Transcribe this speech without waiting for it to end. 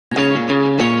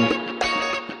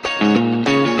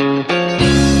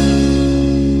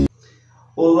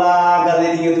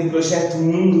projeto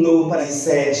Mundo Novo para a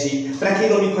Sede. Para quem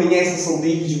não me conhece, eu sou o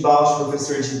David Balch,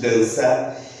 professor de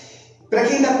dança. Para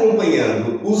quem está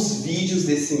acompanhando os vídeos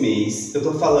desse mês, eu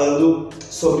estou falando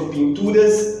sobre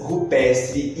pinturas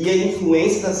rupestres e a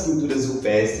influência das pinturas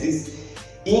rupestres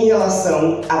em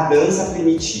relação à dança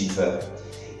primitiva.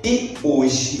 E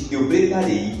hoje eu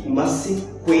preparei uma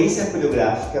sequência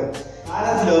coreográfica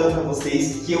maravilhosa para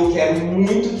vocês, que eu quero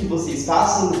muito que vocês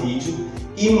façam um vídeo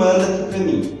e mandem aqui para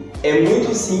mim. É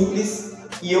muito simples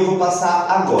e eu vou passar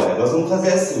agora. Nós vamos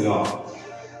fazer assim, ó.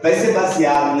 Vai ser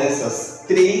baseado nessas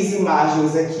 3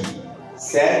 imagens aqui,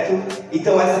 certo?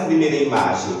 Então essa primeira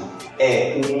imagem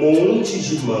é um monte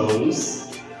de mãos,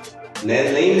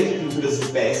 né? Lembra que pinturas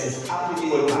rupestres, a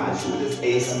primeira imagem é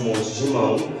esse monte de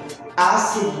mão. A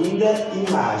segunda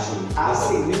imagem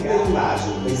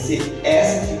vai ser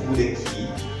essa figura aqui,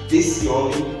 desse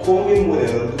homem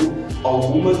comemorando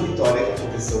alguma vitória que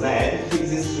aconteceu na época que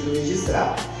eles decidiram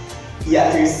registrar. E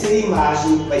a terceira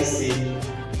imagem vai ser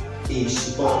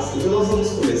este passo. Então nós vamos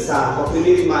começar com a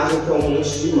primeira imagem, que é um monte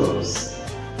de mãos.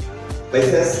 Vai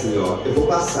ser assim, ó. Eu vou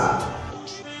passar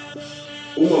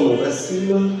uma mão para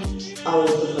cima, a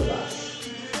outra para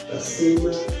baixo. Para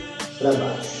cima, para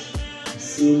baixo.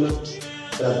 Cima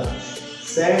para baixo,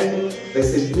 certo? Vai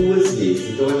ser 2 vezes,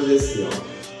 então vai fazer assim,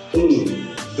 ó.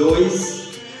 1, 2,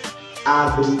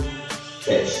 abre,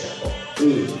 fecha.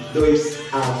 1, 2,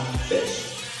 abre, fecha.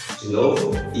 De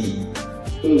novo, e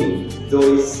 1,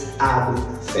 2, abre,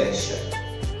 fecha.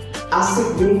 A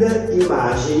segunda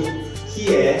imagem,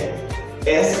 que é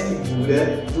essa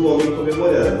figura do homem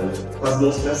comemorando, com as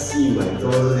mãos para cima. Então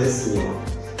vamos fazer assim,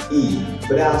 ó. E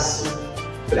braço,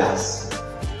 braço.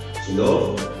 De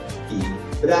novo,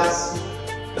 e braço,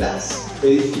 braço.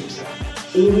 Verifica.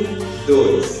 1,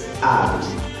 2, abre,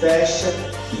 fecha,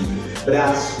 e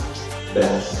braço,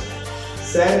 braço.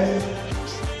 Certo?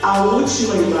 A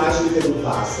última imagem que é do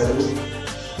pássaro,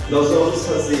 nós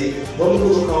vamos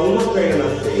colocar uma perna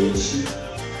na frente,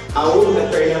 a outra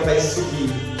perna vai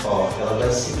subir, ó, ela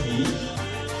vai subir,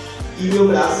 e meu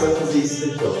braço vai fazer isso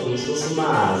daqui, ó, como se fosse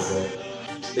uma asa.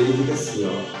 Verifica assim,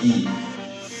 ó, e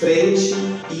frente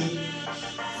e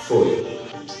foi,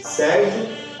 certo?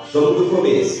 Vamos do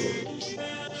começo.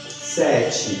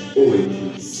 7,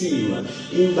 8, cima,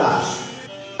 embaixo,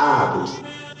 abre,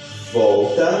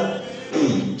 volta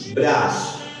e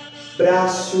braço,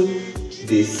 braço,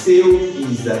 desceu,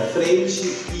 fiz a frente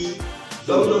e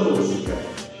vamos na música.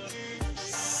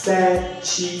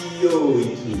 7, 8,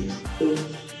 1,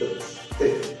 2,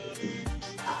 3,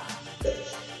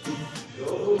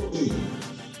 e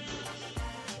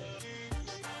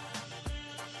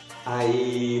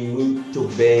aí, muito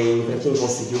bem. Para quem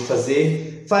conseguiu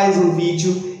fazer, faz um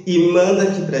vídeo e manda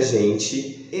aqui pra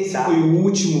gente. Esse foi o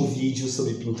último vídeo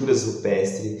sobre pinturas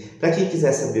rupestres. Para quem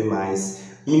quiser saber mais,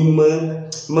 me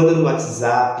manda no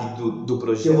WhatsApp do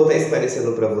projeto. Eu vou estar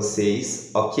esclarecendo para vocês,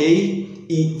 ok?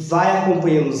 E vai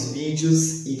acompanhando os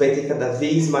vídeos e vai ter cada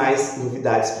vez mais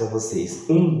novidades para vocês.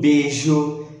 Um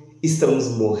beijo. Estamos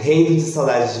morrendo de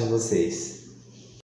saudade de vocês.